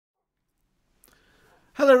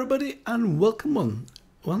Hello everybody and welcome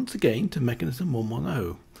once again to Mekanism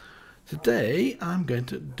 110. Today I'm going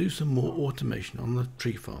to do some more automation on the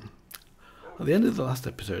tree farm. At the end of the last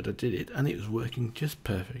episode I did it and it was working just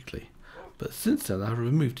perfectly, but since then I've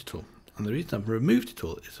removed it all, and the reason I've removed it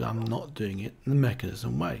all is I'm not doing it in the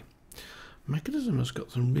Mekanism way. Mekanism has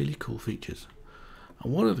got some really cool features,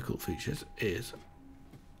 and one of the cool features is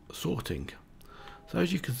sorting. So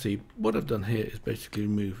as you can see, what I've done here is basically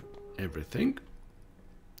remove everything.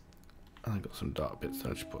 And I've got some dark bits,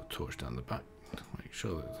 so I just put a torch down the back to make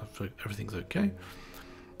sure that everything's okay.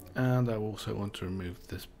 And I also want to remove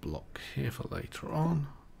this block here for later on.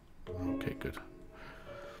 Okay, good.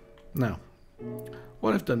 Now,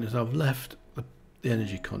 what I've done is I've left the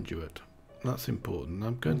energy conduit. That's important.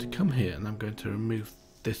 I'm going to come here and I'm going to remove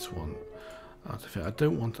this one out of here. I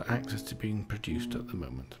don't want access to being produced at the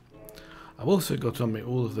moment. I've also got on me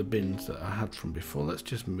all of the bins that I had from before. Let's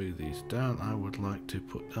just move these down. I would like to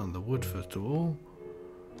put down the wood first of all.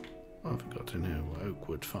 Oh, I've got in here oak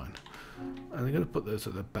wood, fine. And I'm going to put those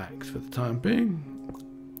at the backs for the time being.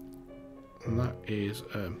 And that is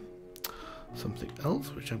something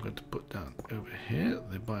else which I'm going to put down over here,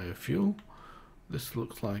 the biofuel. This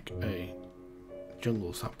looks like a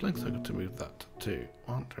jungle sapling, so I'm going to move that to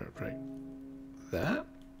 1, 2, 3 there.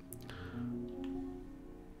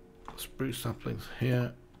 Spruce saplings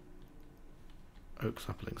here, oak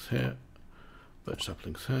saplings here, birch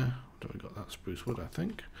saplings here. What have we got? That spruce wood, I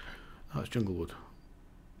think. Oh, it's jungle wood.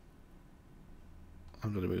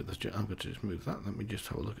 I'm going to move this. I'm going to just move that. Let me just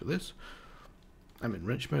have a look at this. I'm in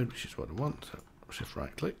wrench mode, which is what I want. So shift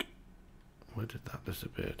right click. Where did that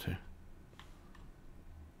disappear to?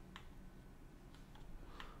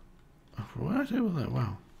 Oh, right over there.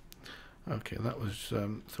 Wow. Okay, that was,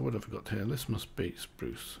 so what have I got here? This must be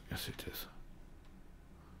spruce. Yes, it is.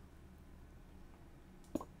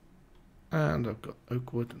 And I've got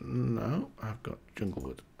oak wood. No, I've got jungle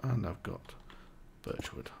wood. And I've got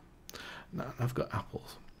birch wood. Now, I've got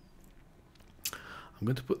apples. I'm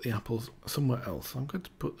going to put the apples somewhere else. I'm going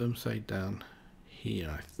to put them, say, down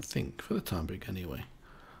here, I think, for the time being anyway.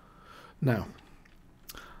 Now,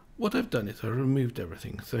 what I've done is I've removed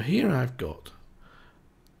everything. So here I've got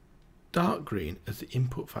dark green as the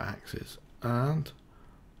input for axes and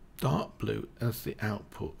dark blue as the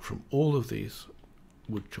output from all of these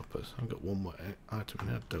wood choppers. I've got one more item in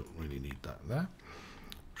here. I don't really need that there.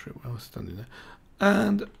 Sure, I was standing there.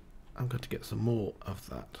 And I'm going to get some more of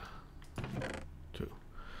that too.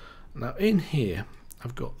 Now in here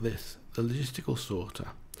I've got this, the logistical sorter,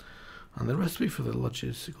 and the recipe for the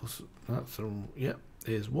logistical,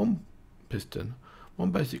 is 1 piston,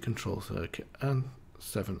 1 basic control circuit, and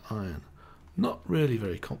 7 iron. Not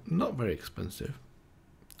really not very expensive,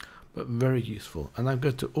 but very useful. And I'm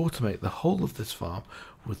going to automate the whole of this farm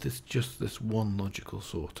with just this one logical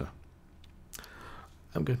sorter.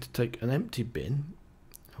 I'm going to take an empty bin,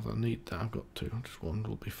 because I need that. I've got 2, just 1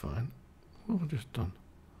 will be fine. What have I just done?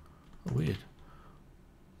 Oh, weird.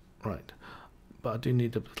 Right, but I do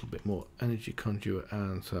need a little bit more energy conduit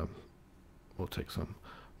and we'll take some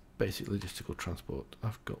basic logistical transport.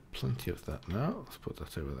 I've got plenty of that now. Let's put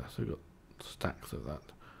that over there. So we've got stacks of that.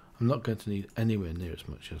 I'm not going to need anywhere near as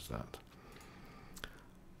much as that.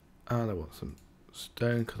 And I want some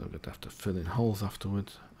stone because I'm going to have to fill in holes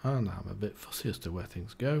afterwards. And I'm a bit fussy as to where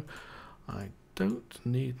things go. I don't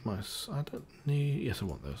need yes, I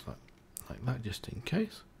want those like that just in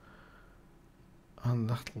case. And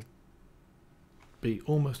that'll be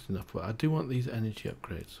almost enough, but I do want these energy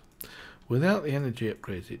upgrades. Without the energy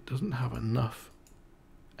upgrades, it doesn't have enough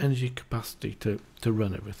energy capacity to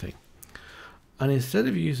run everything. And instead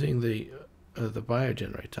of using the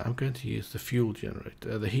biogenerator, I'm going to use the fuel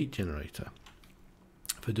generator, the heat generator,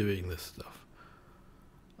 for doing this stuff.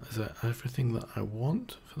 Is that everything that I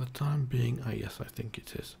want for the time being? Yes, I think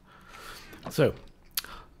it is. So,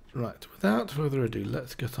 right, without further ado,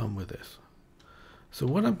 let's get on with this. So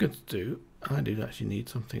what I'm going to do, I do actually need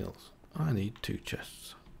something else. I need 2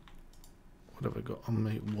 chests. What have I got on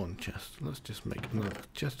me? 1 chest. Let's just make another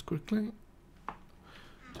chest quickly.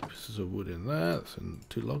 2 pieces of wood in there. That's in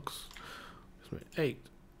 2 logs. Gives me 8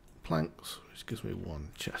 planks, which gives me 1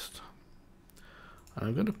 chest. And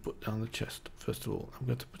I'm going to put down the chest first of all. I'm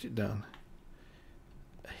going to put it down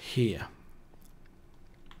here.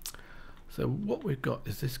 So what we've got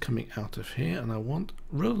is this coming out of here, and I want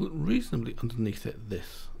reasonably underneath it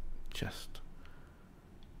this chest.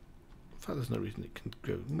 In fact, there's no reason it can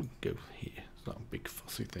go here. It's not a big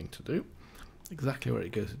fussy thing to do. Exactly where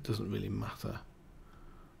it goes, it doesn't really matter.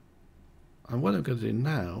 And what I'm going to do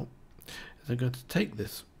now is I'm going to take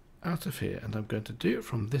this out of here, and I'm going to do it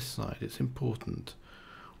from this side. It's important,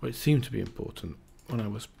 or it seemed to be important, when I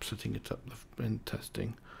was setting it up in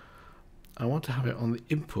testing. I want to have it on the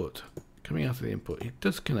input, coming out of the input. It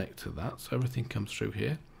does connect to that, so everything comes through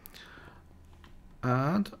here.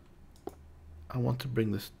 And I want to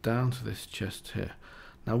bring this down to this chest here.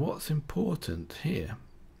 Now what's important here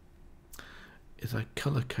is I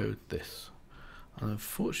color code this. And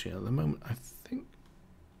unfortunately at the moment I think,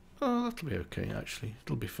 oh, that'll be okay actually,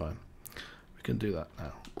 it'll be fine. We can do that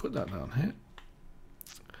now. Put that down here.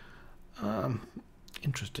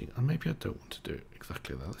 Interesting, and maybe I don't want to do it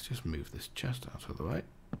exactly that. Let's just move this chest out of the way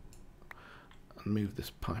and move this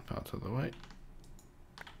pipe out of the way.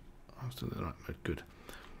 I'm still in the right mode, good.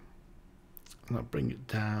 And I'll bring it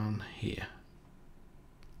down here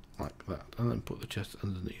like that, and then put the chest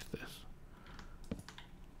underneath this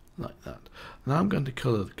like that. Now I'm going to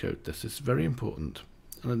color code this. It's very important,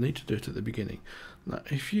 and I need to do it at the beginning. Now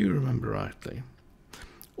if you remember rightly,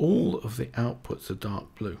 all of the outputs are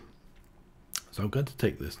dark blue. So I'm going to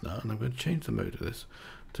take this now and I'm going to change the mode of this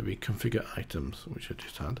to be configure items, which I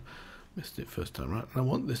just had. Missed it first time, right? And I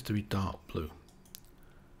want this to be dark blue.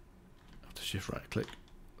 I have to shift right click.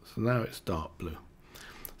 So now it's dark blue.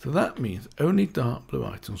 So that means only dark blue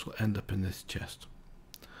items will end up in this chest.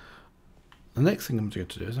 The next thing I'm going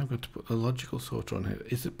to do is I'm going to put the logical sorter on here.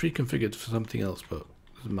 It's pre-configured for something else, but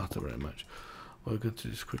it doesn't matter very much. We're going to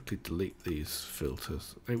just quickly delete these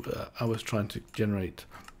filters. I was trying to generate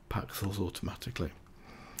pixels automatically.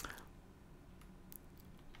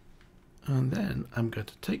 And then I'm going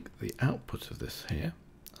to take the output of this here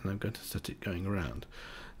and I'm going to set it going around.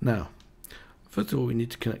 Now, first of all, we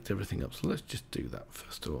need to connect everything up. So let's just do that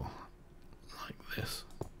first of all, like this.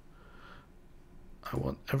 I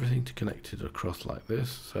want everything to connect it across like this,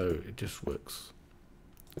 so it just works.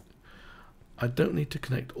 I don't need to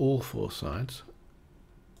connect all four sides,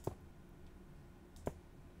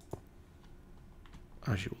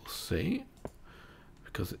 as you will see,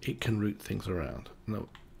 because it can route things around. Now,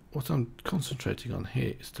 what I'm concentrating on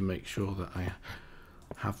here is to make sure that I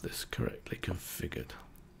have this correctly configured.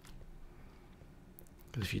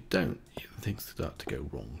 Because if you don't, things start to go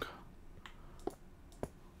wrong.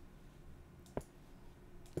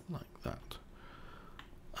 Like that.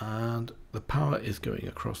 And the power is going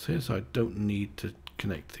across here, so I don't need to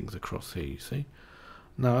connect things across here, you see.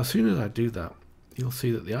 Now, as soon as I do that, you'll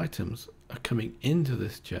see that the items are coming into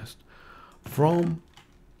this chest from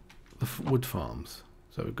the wood farms.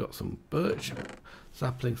 So we've got some birch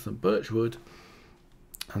saplings, some birch wood,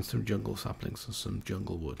 and some jungle saplings and some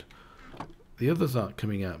jungle wood. The others aren't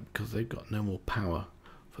coming out because they've got no more power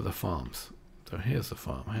for the farms. So here's the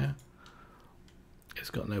farm here. It's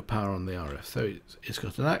got no power on the RF. So it's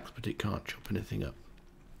got an axe, but it can't chop anything up.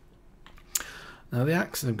 Now the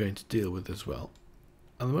axes I'm going to deal with as well.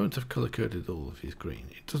 At the moment I've color coded all of these green.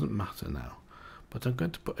 It doesn't matter now. But I'm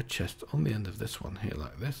going to put a chest on the end of this one here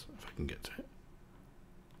like this, if I can get to it.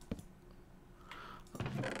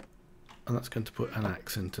 And that's going to put an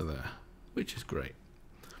axe into there, which is great.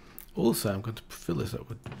 Also, I'm going to fill this up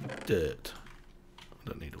with dirt. I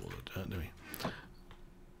don't need all the dirt, do we?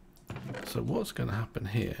 So what's going to happen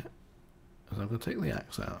here is I'm going to take the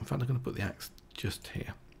axe out. In fact, I'm going to put the axe just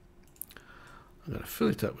here. I'm going to fill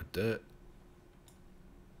it up with dirt.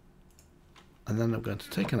 And then I'm going to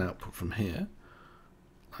take an output from here,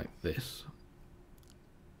 like this.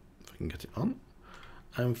 If I can get it on.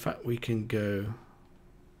 And in fact, we can go...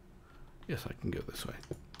 Yes, I can go this way.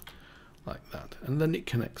 Like that. And then it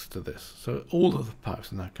connects to this. So all of the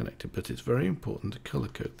pipes are now connected, but it's very important to color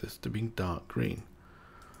code this to being dark green,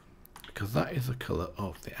 because that is the color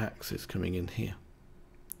of the axis coming in here.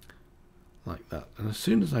 Like that. And as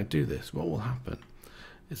soon as I do this, what will happen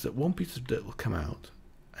is that one piece of dirt will come out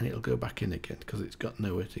and it'll go back in again because it's got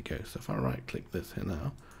nowhere to go. So if I right click this here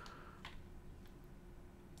now,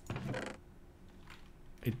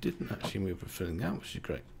 it didn't actually move for filling out, which is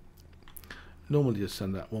great. Normally just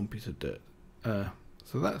send out one piece of dirt.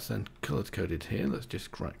 So that's then color coded here. Let's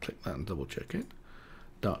just right click that and double check it.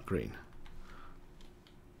 Dark green.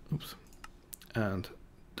 Oops. And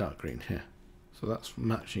dark green here. So that's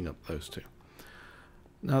matching up those two.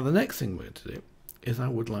 Now the next thing we're going to do is I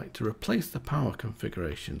would like to replace the power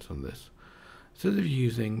configurations on this. Instead of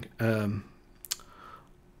using, I'm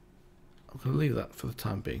going to leave that for the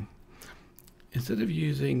time being. Instead of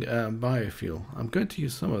using biofuel, I'm going to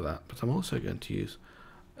use some of that, but I'm also going to use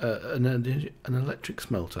an electric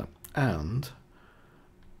smelter and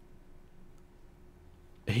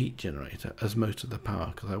a heat generator as most of the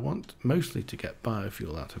power, because I want mostly to get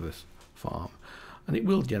biofuel out of this farm, and it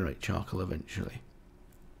will generate charcoal eventually.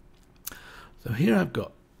 So here I've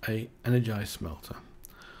got a energized smelter,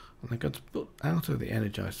 and I'm going to put out of the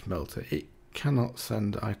energized smelter. cannot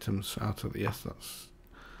send items out of the yes,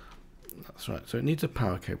 that's right. So it needs a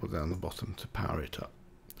power cable down the bottom to power it up.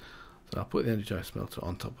 So I'll put the energized smelter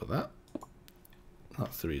on top of that.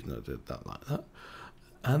 That's the reason I did that like that.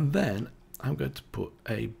 And then I'm going to put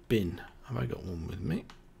a bin. Have I got one with me?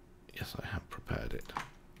 Yes, I have prepared it.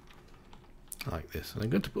 Like this. And I'm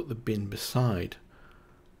going to put the bin beside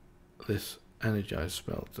this energized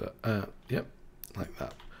smelter. Yep, like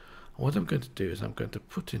that. And what I'm going to do is I'm going to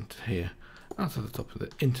put into here, out of the top of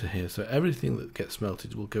it, into here. So everything that gets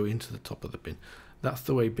smelted will go into the top of the bin. That's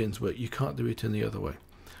the way bins work. You can't do it any other way.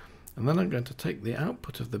 And then I'm going to take the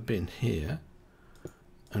output of the bin here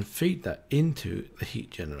and feed that into the heat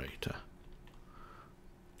generator.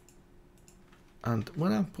 And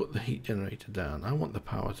when I put the heat generator down, I want the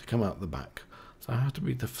power to come out the back. So I have to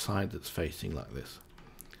be the side that's facing like this.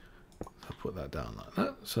 So I'll put that down like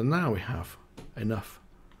that. So now we have enough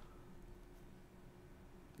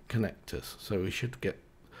connectors. So we should get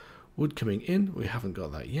wood coming in. We haven't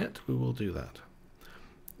got that yet. We will do that.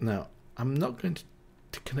 Now, I'm not going to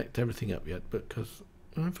connect everything up yet, because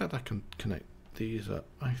in fact I can connect these up,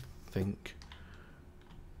 I think.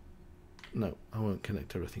 No, I won't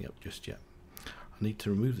connect everything up just yet. I need to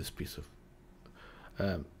remove this piece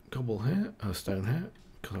of cobble here, stone here,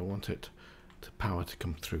 because I want it to power to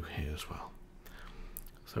come through here as well.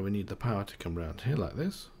 So we need the power to come round here like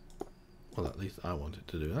this. Well, at least I want it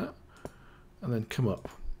to do that. And then come up.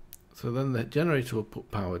 So then the generator will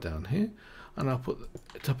put power down here, and I'll put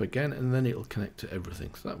it up again, and then it'll connect to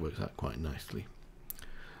everything. So that works out quite nicely.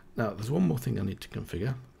 Now, there's one more thing I need to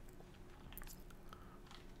configure,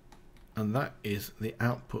 and that is the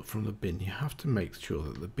output from the bin. You have to make sure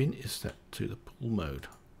that the bin is set to the pull mode,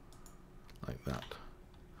 like that.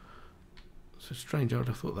 So strange, I would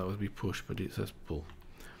have thought that would be push, but it says pull.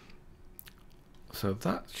 So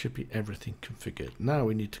that should be everything configured. Now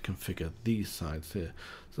we need to configure these sides here.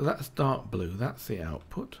 So that's dark blue, that's the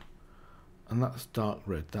output, and that's dark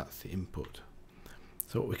red, that's the input.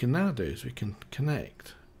 So what we can now do is we can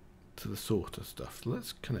connect to the sorter stuff. So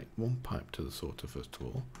let's connect one pipe to the sorter first of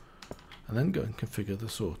all, and then go and configure the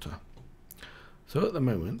sorter. So at the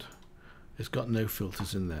moment it's got no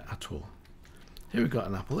filters in there at all. Here we've got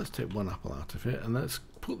an apple. Let's take one apple out of here and let's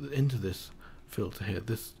put it into this filter here,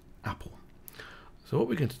 this apple. So what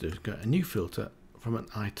we're going to do is get a new filter from an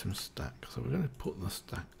item stack. So we're going to put the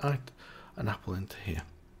stack an apple into here,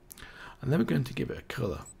 and then we're going to give it a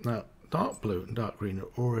color. Now dark blue and dark green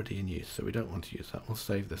are already in use, so we don't want to use that. We'll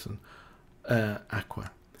save this and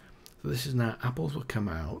aqua. So this is now apples will come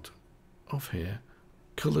out of here,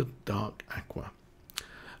 colored dark aqua.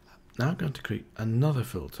 Now I'm going to create another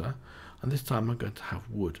filter, and this time I'm going to have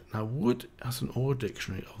wood. Now wood has an OR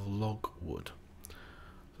dictionary of log wood.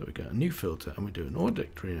 So we get a new filter and we do an OR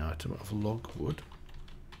dictionary item of log wood,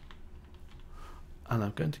 and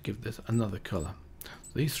I'm going to give this another color.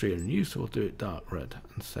 So these three are in use, so we'll do it dark red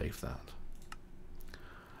and save that.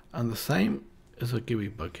 And the same as a GUI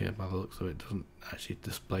bug here, by the looks of it, doesn't actually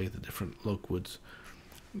display the different log woods.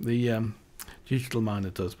 The digital miner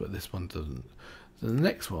does, but this one doesn't. So the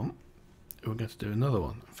next one, we're going to do another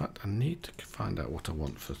one. In fact, I need to find out what I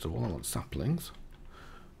want first of all. I want saplings,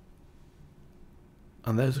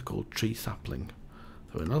 and those are called tree sapling.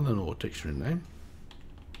 So another OR dictionary name,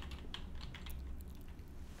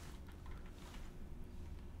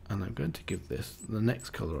 and I'm going to give this the next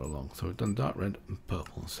color along. So we've done dark red and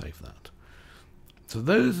purple, and save that. So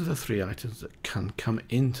those are the three items that can come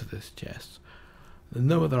into this chest.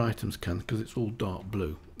 No other items can, because it's all dark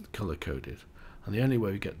blue, color coded. And the only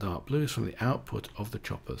way we get dark blue is from the output of the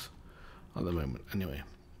choppers at the moment. Anyway,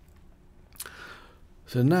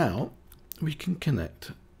 so now we can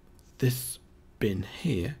connect this bin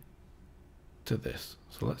here to this.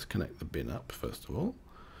 So let's connect the bin up first of all,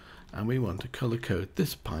 and we want to color code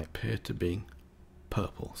this pipe here to being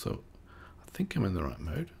purple. So I think I'm in the right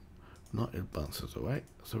mode. Not, it bounces away.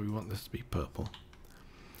 So we want this to be purple,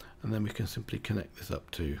 and then we can simply connect this up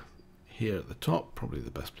to here at the top, probably the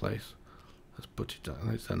best place. Let's put it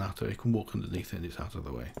down. It's then out of, you can walk underneath it and it's out of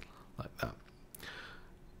the way like that.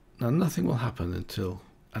 Now nothing will happen until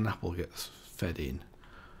an apple gets fed in.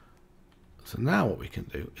 So now what we can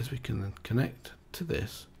do is we can then connect to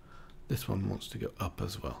this. This one wants to go up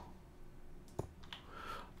as well,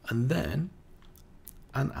 and then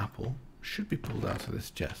an apple should be pulled out of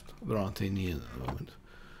this chest. There aren't any in at the moment,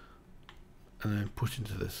 and then put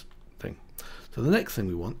into this thing. So the next thing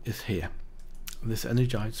we want is here, this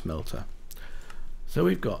energized smelter. So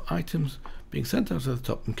we've got items being sent out of the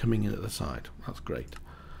top and coming in at the side. That's great.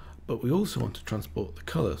 But we also want to transport the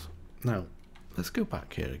colors. Now, let's go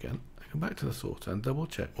back here again. Go back to the sorter and double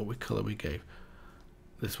check what color we gave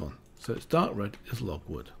this one. So it's dark red is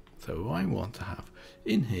logwood. So I want to have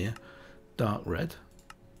in here dark red,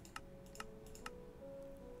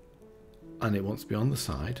 and it wants to be on the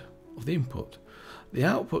side of the input. The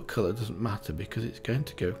output colour doesn't matter because it's going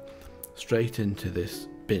to go straight into this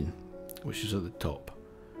bin, which is at the top.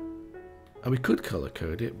 And we could colour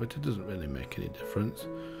code it, but it doesn't really make any difference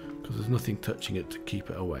because there's nothing touching it to keep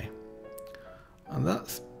it away. And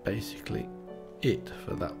that's basically it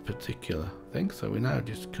for that particular thing. So we now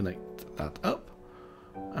just connect that up,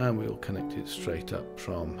 and we'll connect it straight up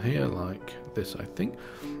from here like this, I think,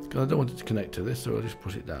 because I don't want it to connect to this, so I'll just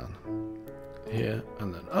push it down here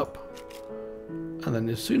and then up. And then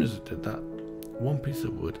as soon as it did that, one piece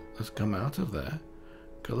of wood has come out of there,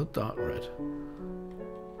 coloured dark red,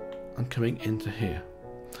 and coming into here.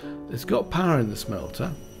 It's got power in the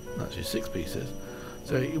smelter, actually 6 pieces,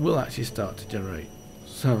 so it will actually start to generate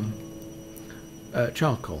some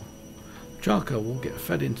charcoal. Charcoal will get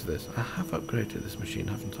fed into this. I have upgraded this machine,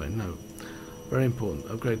 haven't I? No. Very important,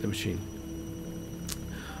 upgrade the machine.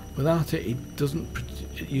 Without it,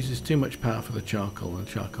 it uses too much power for the charcoal, and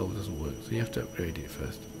charcoal doesn't work, so you have to upgrade it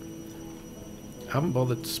first. I haven't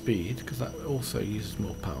bothered to speed because that also uses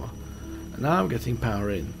more power. And now I'm getting power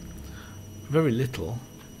in. Very little,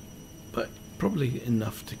 but probably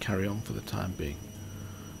enough to carry on for the time being.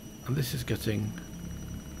 And this is getting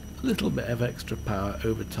a little bit of extra power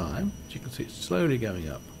over time. As you can see, it's slowly going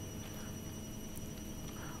up.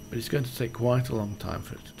 But it's going to take quite a long time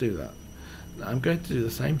for it to do that. Now I'm going to do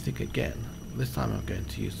the same thing again. This time I'm going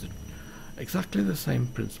to use exactly the same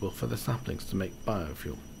principle for the saplings to make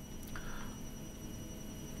biofuel.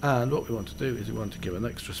 And what we want to do is we want to give an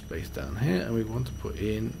extra space down here, and we want to put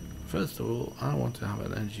in, first of all, I want to have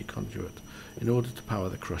an energy conduit in order to power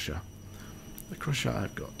the crusher. The crusher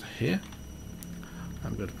I've got here.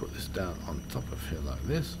 I'm going to put this down on top of here like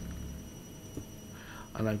this.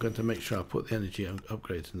 And I'm going to make sure I put the energy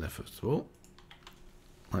upgrades in there first of all.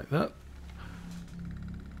 Like that.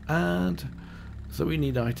 And so we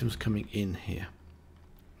need items coming in here.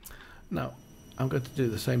 Now, I'm going to do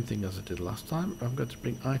the same thing as I did last time. I'm going to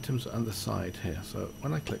bring items on the side here. So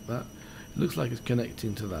when I click that, it looks like it's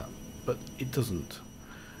connecting to that, but it doesn't.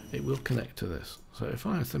 It will connect to this. So if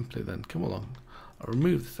I simply then come along, I'll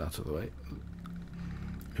remove this out of the way.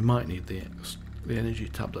 We might need the energy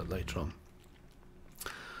tablet later on.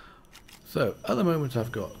 So at the moment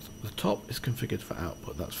I've got the top is configured for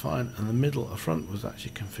output, that's fine, and the middle or front was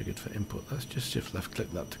actually configured for input. Let's just shift left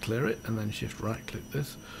click that to clear it, and then shift right click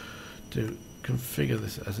this to configure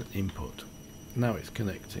this as an input. Now it's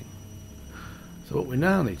connecting. So what we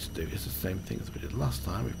now need to do is the same thing as we did last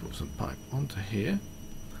time. We put some pipe onto here.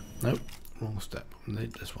 Nope, wrong step. We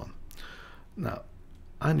need this one. Now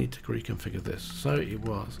I need to reconfigure this. So it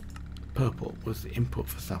was purple was the input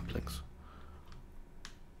for saplings.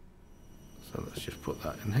 So let's just put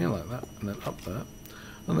that in here like that, and then up there,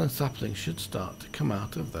 and then saplings should start to come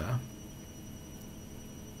out of there.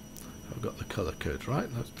 I've got the colour code right.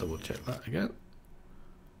 Let's double check that again,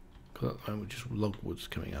 because at the moment just logwood's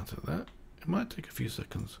coming out of there. It might take a few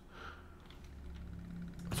seconds.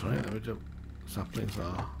 That's right. There we go. Saplings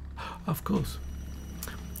are, of course.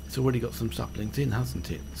 It's already got some saplings in,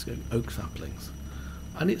 hasn't it? It's got oak saplings,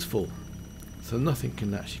 and it's full, so nothing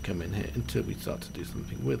can actually come in here until we start to do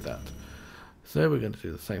something with that. So we're going to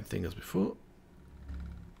do the same thing as before.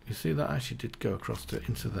 You see that actually did go across to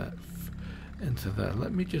into there.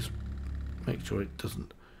 Let me just make sure it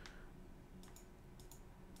doesn't,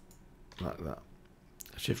 like that.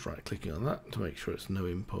 Shift right clicking on that to make sure it's no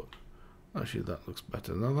input. Actually that looks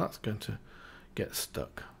better. Now that's going to get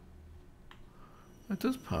stuck. It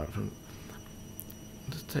does power from,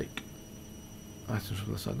 just take items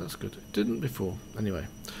from the side, that's good. It didn't before. Anyway,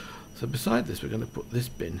 so beside this we're going to put this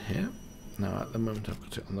bin here. Now at the moment I've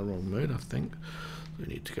got it on the wrong mode, I think. We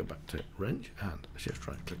need to go back to wrench and shift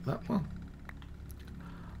right click that one.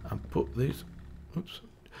 And put these, oops,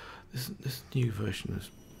 this new version is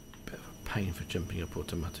a bit of a pain for jumping up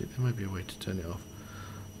automatically. There may be a way to turn it off.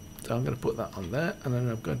 So I'm going to put that on there, and then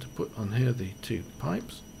I'm going to put on here the 2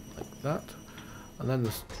 pipes, like that. And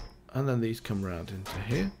then these come round into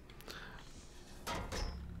here.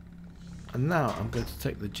 And now I'm going to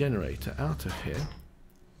take the generator out of here.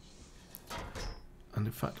 And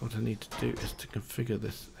in fact what I need to do is to configure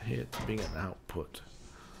this here to being an output.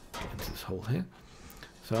 Get into this hole here.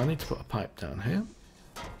 So I need to put a pipe down here,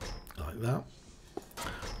 like that.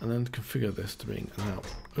 And then configure this to being an out.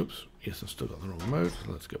 Oops, yes, I've still got the wrong mode.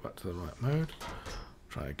 So let's go back to the right mode.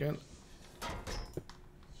 Try again.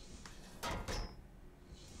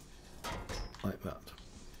 Like that.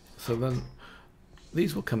 So then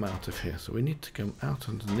these will come out of here. So we need to come out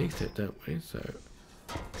underneath it, don't we? So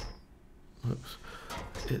Oops.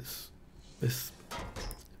 It's this.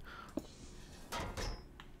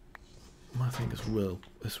 My thing is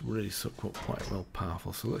it's really quite well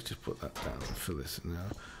powerful. So let's just put that down and fill this in now.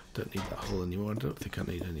 Don't need that hole anymore. I don't think I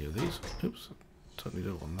need any of these. Oops. Totally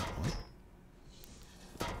don't want that one.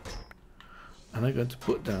 And I'm going to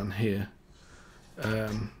put down here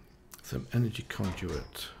some energy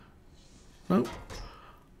conduit. No,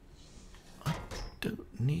 I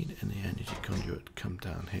don't need any energy conduit to come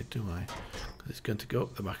down here, do I? Because it's going to go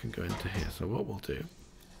up the back and go into here. So what we'll do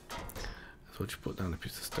is we'll just put down a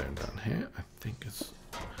piece of stone down here, I think it's,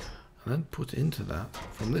 and then put into that,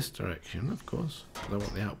 from this direction, of course, because I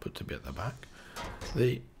want the output to be at the back,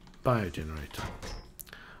 the biogenerator.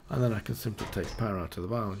 And then I can simply take power out of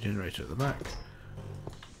the biogenerator at the back,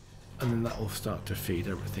 and then that will start to feed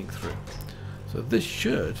everything through. So this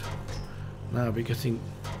should now be getting,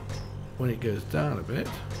 when it goes down a bit,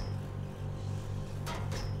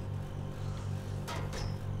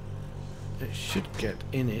 it should get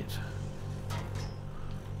in it.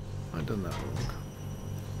 I've done that wrong.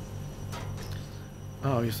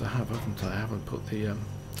 Oh yes, I have, haven't I? I haven't put the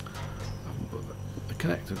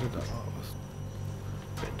connector, did I? Oh, that's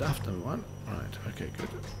a bit daft, number one. Right, okay, good.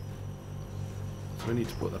 So we need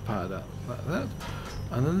to put the power down like that,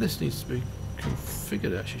 and then this needs to be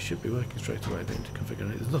configured. Actually, should be working straight away. I don't need to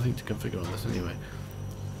configure it. There's nothing to configure on this anyway.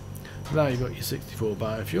 So now you've got your 64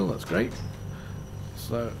 biofuel. That's great.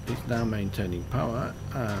 So it's now maintaining power,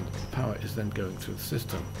 and power is then going through the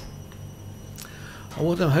system. And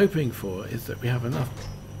what I'm hoping for is that we have enough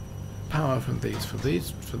power from these for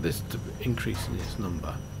this to increase in its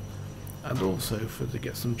number, and also to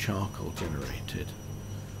get some charcoal generated.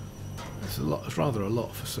 It's a lot. It's rather a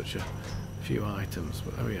lot for such a few items,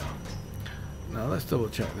 but there we are. Now let's double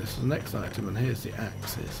check this. The next item, and here's the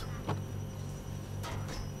axes.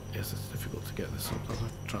 Yes, it's difficult to get this sometimes.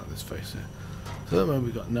 I've tried this face here. So at the moment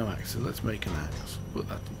we've got no axes. Let's make an axe. Put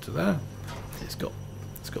that into there. It's got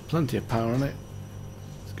plenty of power on it.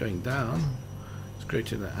 It's going down. It's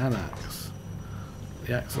creating an axe.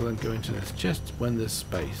 The axe will then go into this chest when there's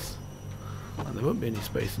space. And there won't be any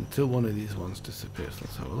space until one of these ones disappears.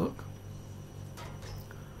 Let's have a look.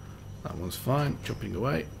 That one's fine, jumping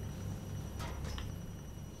away.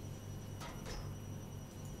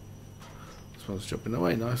 This one's jumping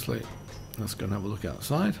away nicely. Let's go and have a look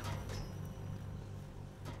outside.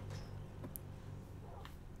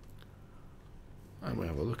 And we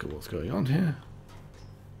have a look at what's going on here.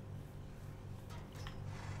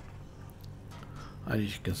 And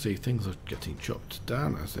as you can see, things are getting chopped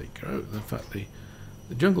down as they grow. In fact, the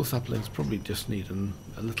jungle saplings probably just need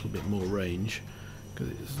a little bit more range, because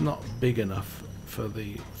it's not big enough for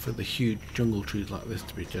the huge jungle trees like this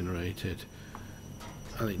to be generated.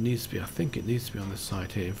 And it needs to be, I think it needs to be on this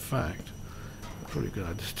side here. In fact, it's probably a good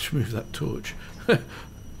idea to remove that torch.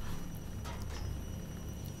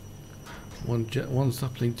 One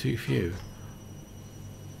sapling too few.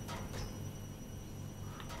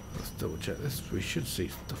 Let's double check this. We should see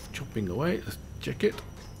stuff chopping away. Let's check it.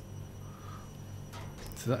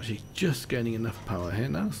 It's actually just gaining enough power here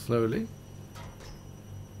now, slowly.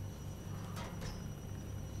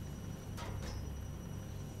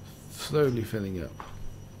 Slowly filling up.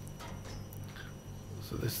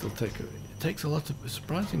 So this will take it takes a lot of, it's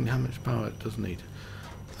surprising how much power it does need.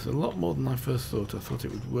 It's a lot more than I first thought. I thought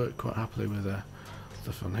it would work quite happily with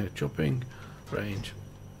stuff on here. Chopping, range.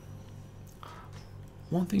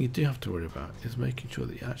 One thing you do have to worry about is making sure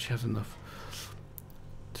that it actually has enough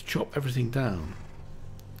to chop everything down.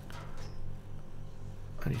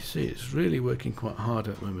 And you see it's really working quite hard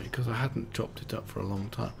at the moment because I hadn't chopped it up for a long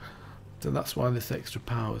time. So that's why this extra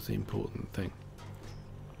power is the important thing.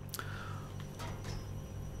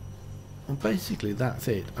 And basically that's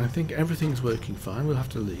it. I think everything's working fine. We'll have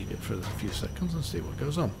to leave it for a few seconds and see what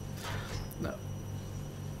goes on. Now,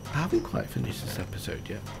 I haven't quite finished this episode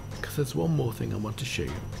yet because there's one more thing I want to show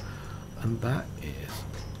you, and that is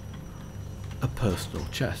a personal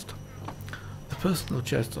chest. The personal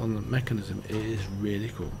chest on the Mekanism is really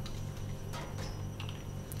cool.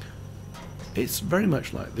 It's very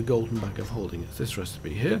much like the golden bag of holding. It's this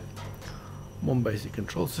recipe here. 1 basic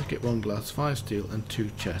control circuit, 1 glass, 5 steel and 2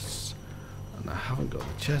 chests. And I haven't got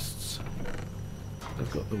the chests.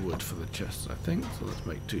 I've got the wood for the chests, I think. So let's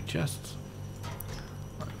make 2 chests.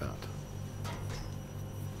 Like that.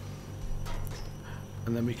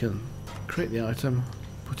 And then we can create the item,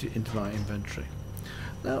 put it into my inventory.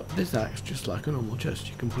 Now this acts just like a normal chest.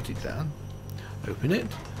 You can put it down, open it,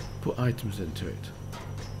 put items into it.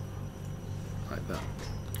 Like that.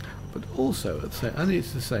 But also at the same, and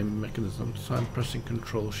it's the same mechanism, so I'm pressing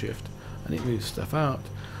Control Shift and it moves stuff out.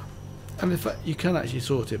 And in fact, you can actually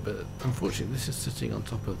sort it, but unfortunately, this is sitting on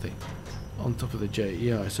top of the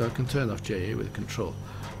JEI, so I can turn off JEI with Control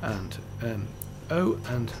and O,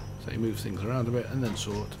 and say move things around a bit, and then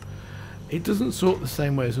sort. It doesn't sort the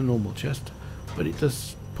same way as a normal chest, but it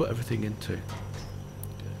does put everything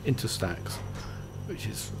into stacks, which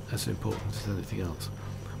is as important as anything else.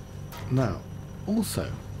 Now,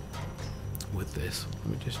 also with this, let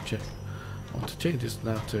me just check. I want to change this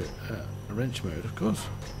now to wrench mode, of course,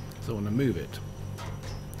 so I want to move it.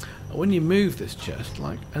 And when you move this chest,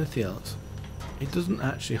 like anything else, it doesn't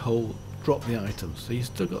actually drop the items, so you've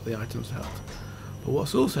still got the items held. But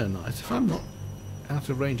what's also nice, if I'm not out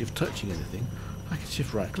of range of touching anything, I can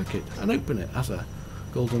shift right click it and open it as a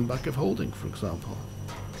golden bag of holding, for example,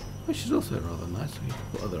 which is also rather nice. So you can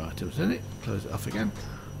put other items in it, close it off again,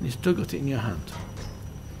 and you've still got it in your hand,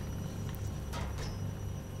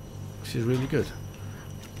 which is really good.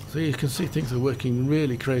 So you can see things are working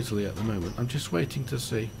really crazily at the moment. I'm just waiting to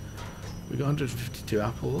see. We've got 152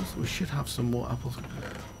 apples. We should have some more apples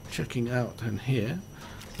checking out in here.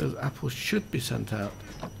 Those apples should be sent out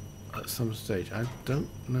at some stage. I don't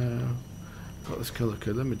know. Got this colour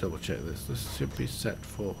code. Let me double check this. This should be set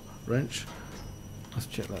for wrench. Let's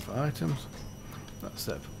check that for items. That's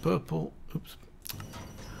set for purple. Oops.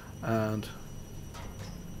 And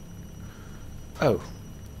oh,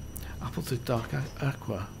 apples is dark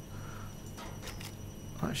aqua.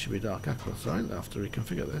 That should be dark aqua. Sorry, I have to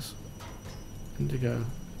reconfigure this. Indigo,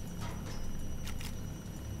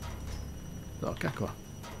 dark aqua,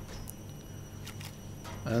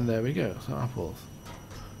 and there we go. So apples.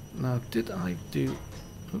 Now, did I do?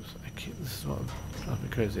 Oops! This is what drives me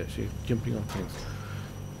crazy. Actually, jumping on things.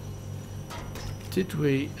 Did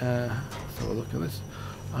we? Let's have a look at this.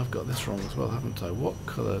 I've got this wrong as well, haven't I? What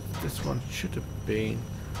colour? This one should have been.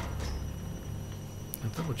 I'll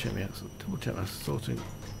double check me. Double check my sorting.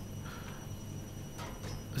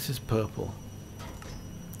 This is purple.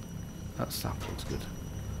 That sapling's good.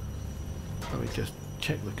 Let me just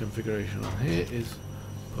check the configuration on here. Is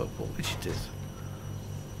purple, which it is.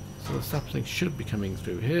 So the sapling should be coming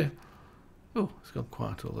through here. Oh, it's gone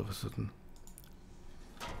quiet all of a sudden.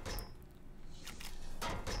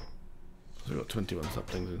 So we've got 21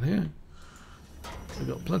 saplings in here. We've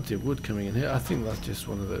got plenty of wood coming in here. I think that's just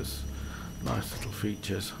one of those nice little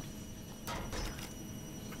features.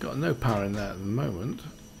 We've got no power in there at the moment.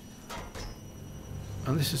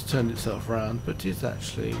 And this has turned itself around, but is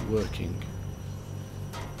actually working.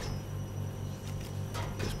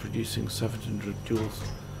 It's producing 700 joules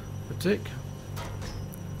per tick.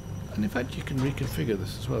 And in fact, you can reconfigure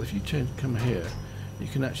this as well. If you come here, you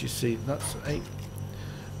can actually see that's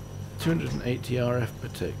 280 RF per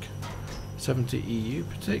tick, 70 EU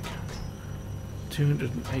per tick,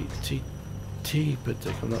 280 T per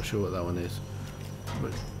tick. I'm not sure what that one is,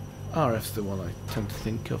 but RF's the one I tend to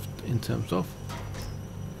think of in terms of.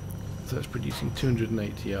 So it's producing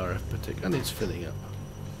 280 RF per tick, and it's filling up.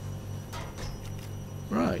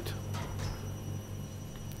 Right.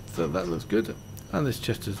 So that looks good. And this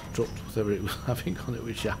chest has dropped whatever it was having on it,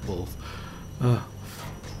 which apples.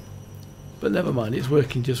 But never mind, it's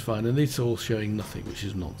working just fine, and these are all showing nothing, which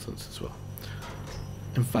is nonsense as well.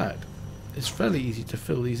 In fact, it's fairly easy to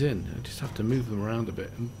fill these in. You just have to move them around a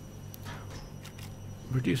bit and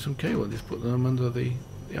reduce some cable and just put them under the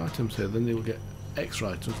items here. Then they will get extra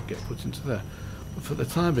items that get put into there. But for the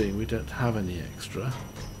time being, we don't have any extra.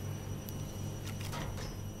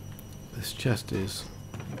 This chest is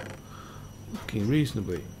looking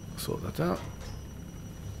reasonably. Sort that out.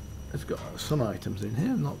 It's got some items in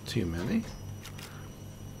here, not too many.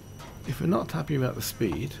 If we're not happy about the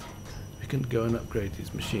speed, we can go and upgrade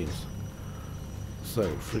these machines. So,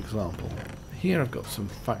 for example, here I've got some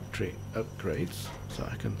factory upgrades, so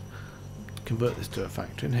I can convert this to a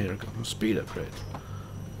factory, and here I've got some speed upgrades.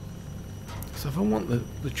 So if I want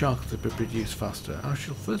the charcoal to be produced faster, I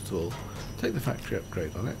shall first of all take the factory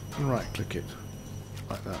upgrade on it and right click it,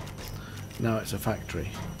 like that. Now it's a factory,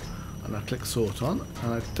 and I click sort on,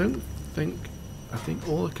 and I think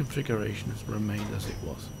all the configuration has remained as it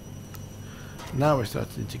was. Now we're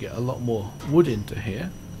starting to get a lot more wood into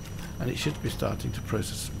here, and it should be starting to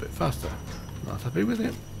process a bit faster. Not happy with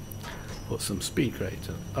it. Put some speed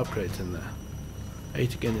upgrades in there.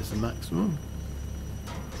 8 again is the maximum.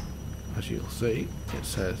 As you'll see, it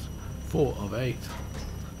says 4 of 8,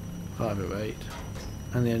 5 of 8,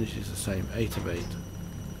 and the energy is the same, 8 of 8.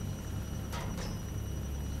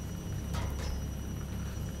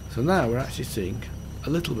 So now we're actually seeing a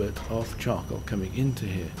little bit of charcoal coming into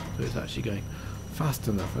here, so it's actually going fast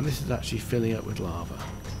enough, and this is actually filling up with lava.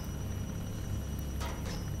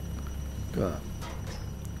 Look at that.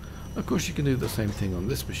 Of course, you can do the same thing on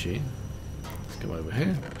this machine. come over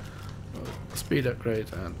here, speed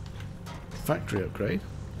upgrade and factory upgrade.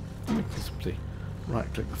 And we can simply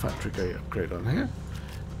right click the factory upgrade on here,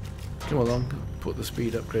 come along, put the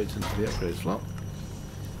speed upgrades into the upgrade slot,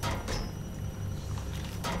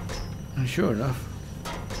 and sure enough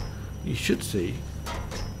you should see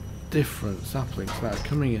different saplings now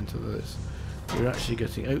coming into this. We're actually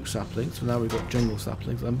getting oak saplings, so now we've got jungle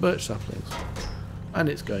saplings and birch saplings, and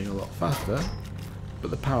it's going a lot faster,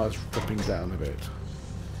 but the power's dropping down a bit.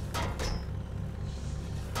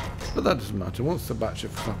 But that doesn't matter. Once the batch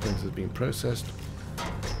of saplings has been processed,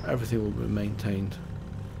 everything will be maintained.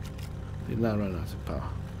 We've now run out of power.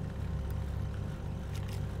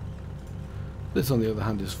 This, on the other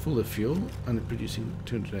hand, is full of fuel and it's producing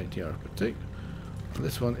 280 hours per tick. And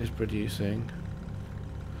this one is producing.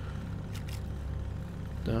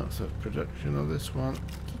 That's the production of this one.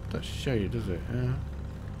 That should show you, does it? Yeah.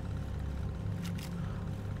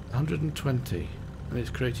 120, and it's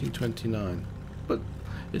creating 29, but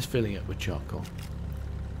it's filling it with charcoal.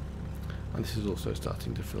 And this is also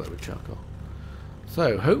starting to fill it with charcoal.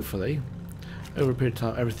 So hopefully, over a period of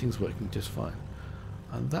time, everything's working just fine.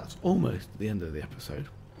 And that's almost the end of the episode.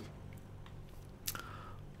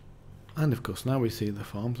 And of course, now we see the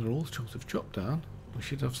farms are all sort of chopped down. We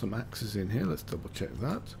should have some axes in here. Let's double check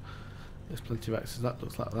that. There's plenty of axes. That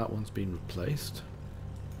looks like that one's been replaced.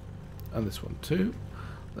 And this one too.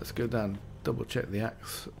 Let's go down, double check the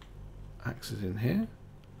axes in here.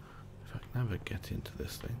 If I can ever get into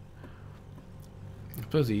this thing. I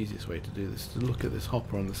suppose the easiest way to do this is to look at this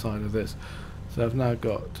hopper on the side of this. So I've now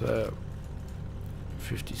got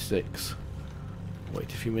 56.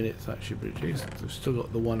 Wait a few minutes, that should be reduced. We've still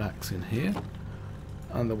got the one axe in here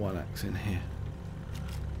and the one axe in here,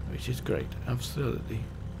 which is great, absolutely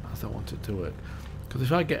as I want it to work. Because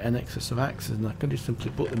if I get an excess of axes, and I can just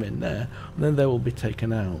simply put them in there, and then they will be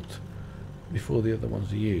taken out before the other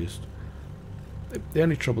ones are used. The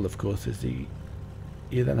only trouble, of course, is you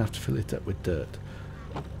then have to fill it up with dirt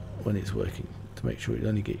when it's working to make sure you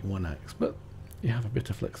only get one axe, but you have a bit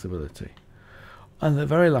of flexibility. And the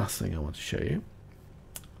very last thing I want to show you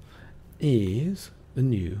is the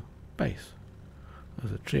new base.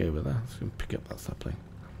 There's a tree over there, so we can pick up that sapling.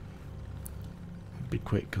 Be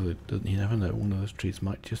quick, because you never know, one of those trees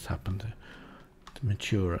might just happen to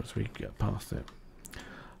mature as we get past it.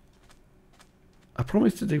 I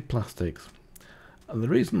promised to do plastics, and the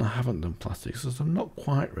reason I haven't done plastics is I'm not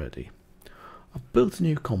quite ready. I've built a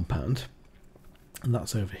new compound, and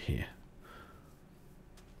that's over here.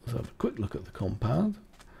 Let's have a quick look at the compound.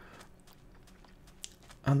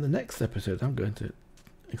 And the next episode I'm going to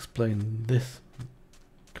explain this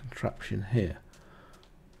contraption here.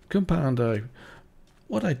 Compound,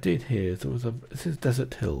 what I did here is it says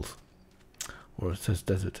Desert Hills, or it says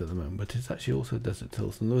desert at the moment, but it's actually also Desert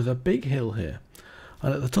Hills, and there was a big hill here,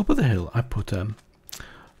 and at the top of the hill I put a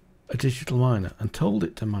digital miner and told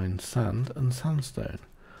it to mine sand and sandstone.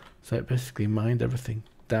 So it basically mined everything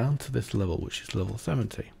down to this level, which is level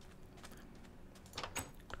 70.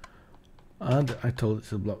 And I told it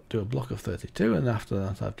to do a block of 32, and after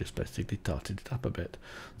that I've just basically tarted it up a bit.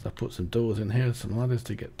 So I put some doors in here, some ladders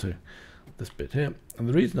to get to this bit here. And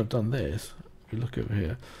the reason I've done this, if you look over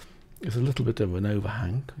here, is a little bit of an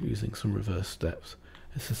overhang using some reverse steps.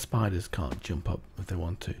 It's the spiders can't jump up if they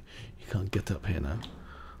want to. You can't get up here now.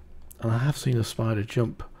 And I have seen a spider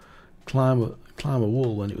climb a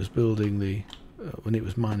wall when it was building when it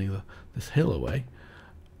was mining this hill away,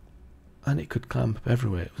 and it could climb up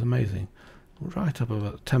everywhere. It was amazing. Right up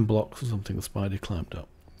about 10 blocks or something, the spider climbed up.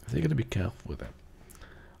 So you've got to be careful with it.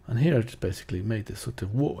 And here I've just basically made this sort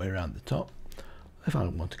of walkway around the top. If I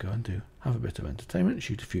want to go and have a bit of entertainment,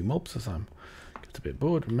 shoot a few mobs as I'm get a bit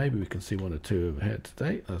bored, and maybe we can see one or two over here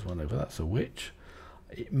today. There's one over there, that's a witch.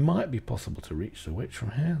 It might be possible to reach the witch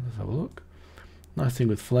from here. Let's have a look. Nice thing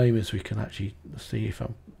with flame is we can actually see if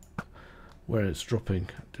where it's dropping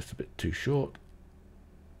just a bit too short.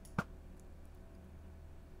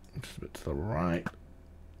 Just a bit to the right,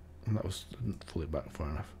 and that didn't pull it back far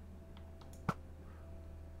enough.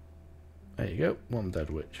 There you go, one dead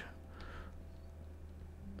witch.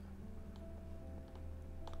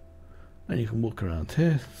 And you can walk around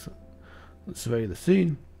here, survey the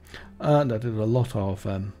scene. And I did a lot of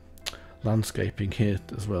landscaping here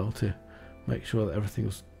as well to make sure that everything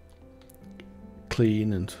was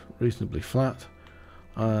clean and reasonably flat,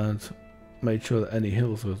 and made sure that any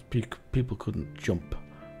hills people couldn't jump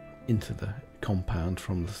into the compound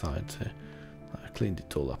from the sides here. I cleaned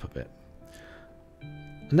it all up a bit.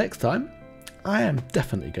 Next time I am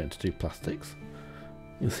definitely going to do plastics.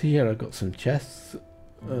 You'll see here I've got some chests.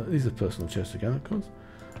 These are personal chests again, of course.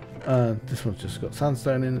 This one's just got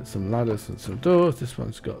sandstone in it, some ladders and some doors. This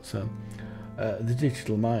one's got some the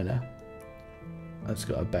digital miner. It's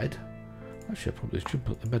got a bed. Actually, I probably should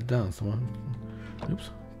put the bed down somewhere. Oops,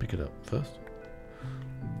 pick it up first.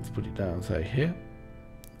 Let's put it down, say here,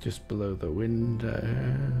 just below the window.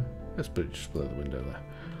 Let's put it just below the window there.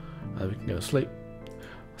 And we can go to sleep.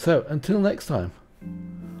 So, until next time,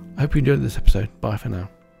 I hope you enjoyed this episode. Bye for now.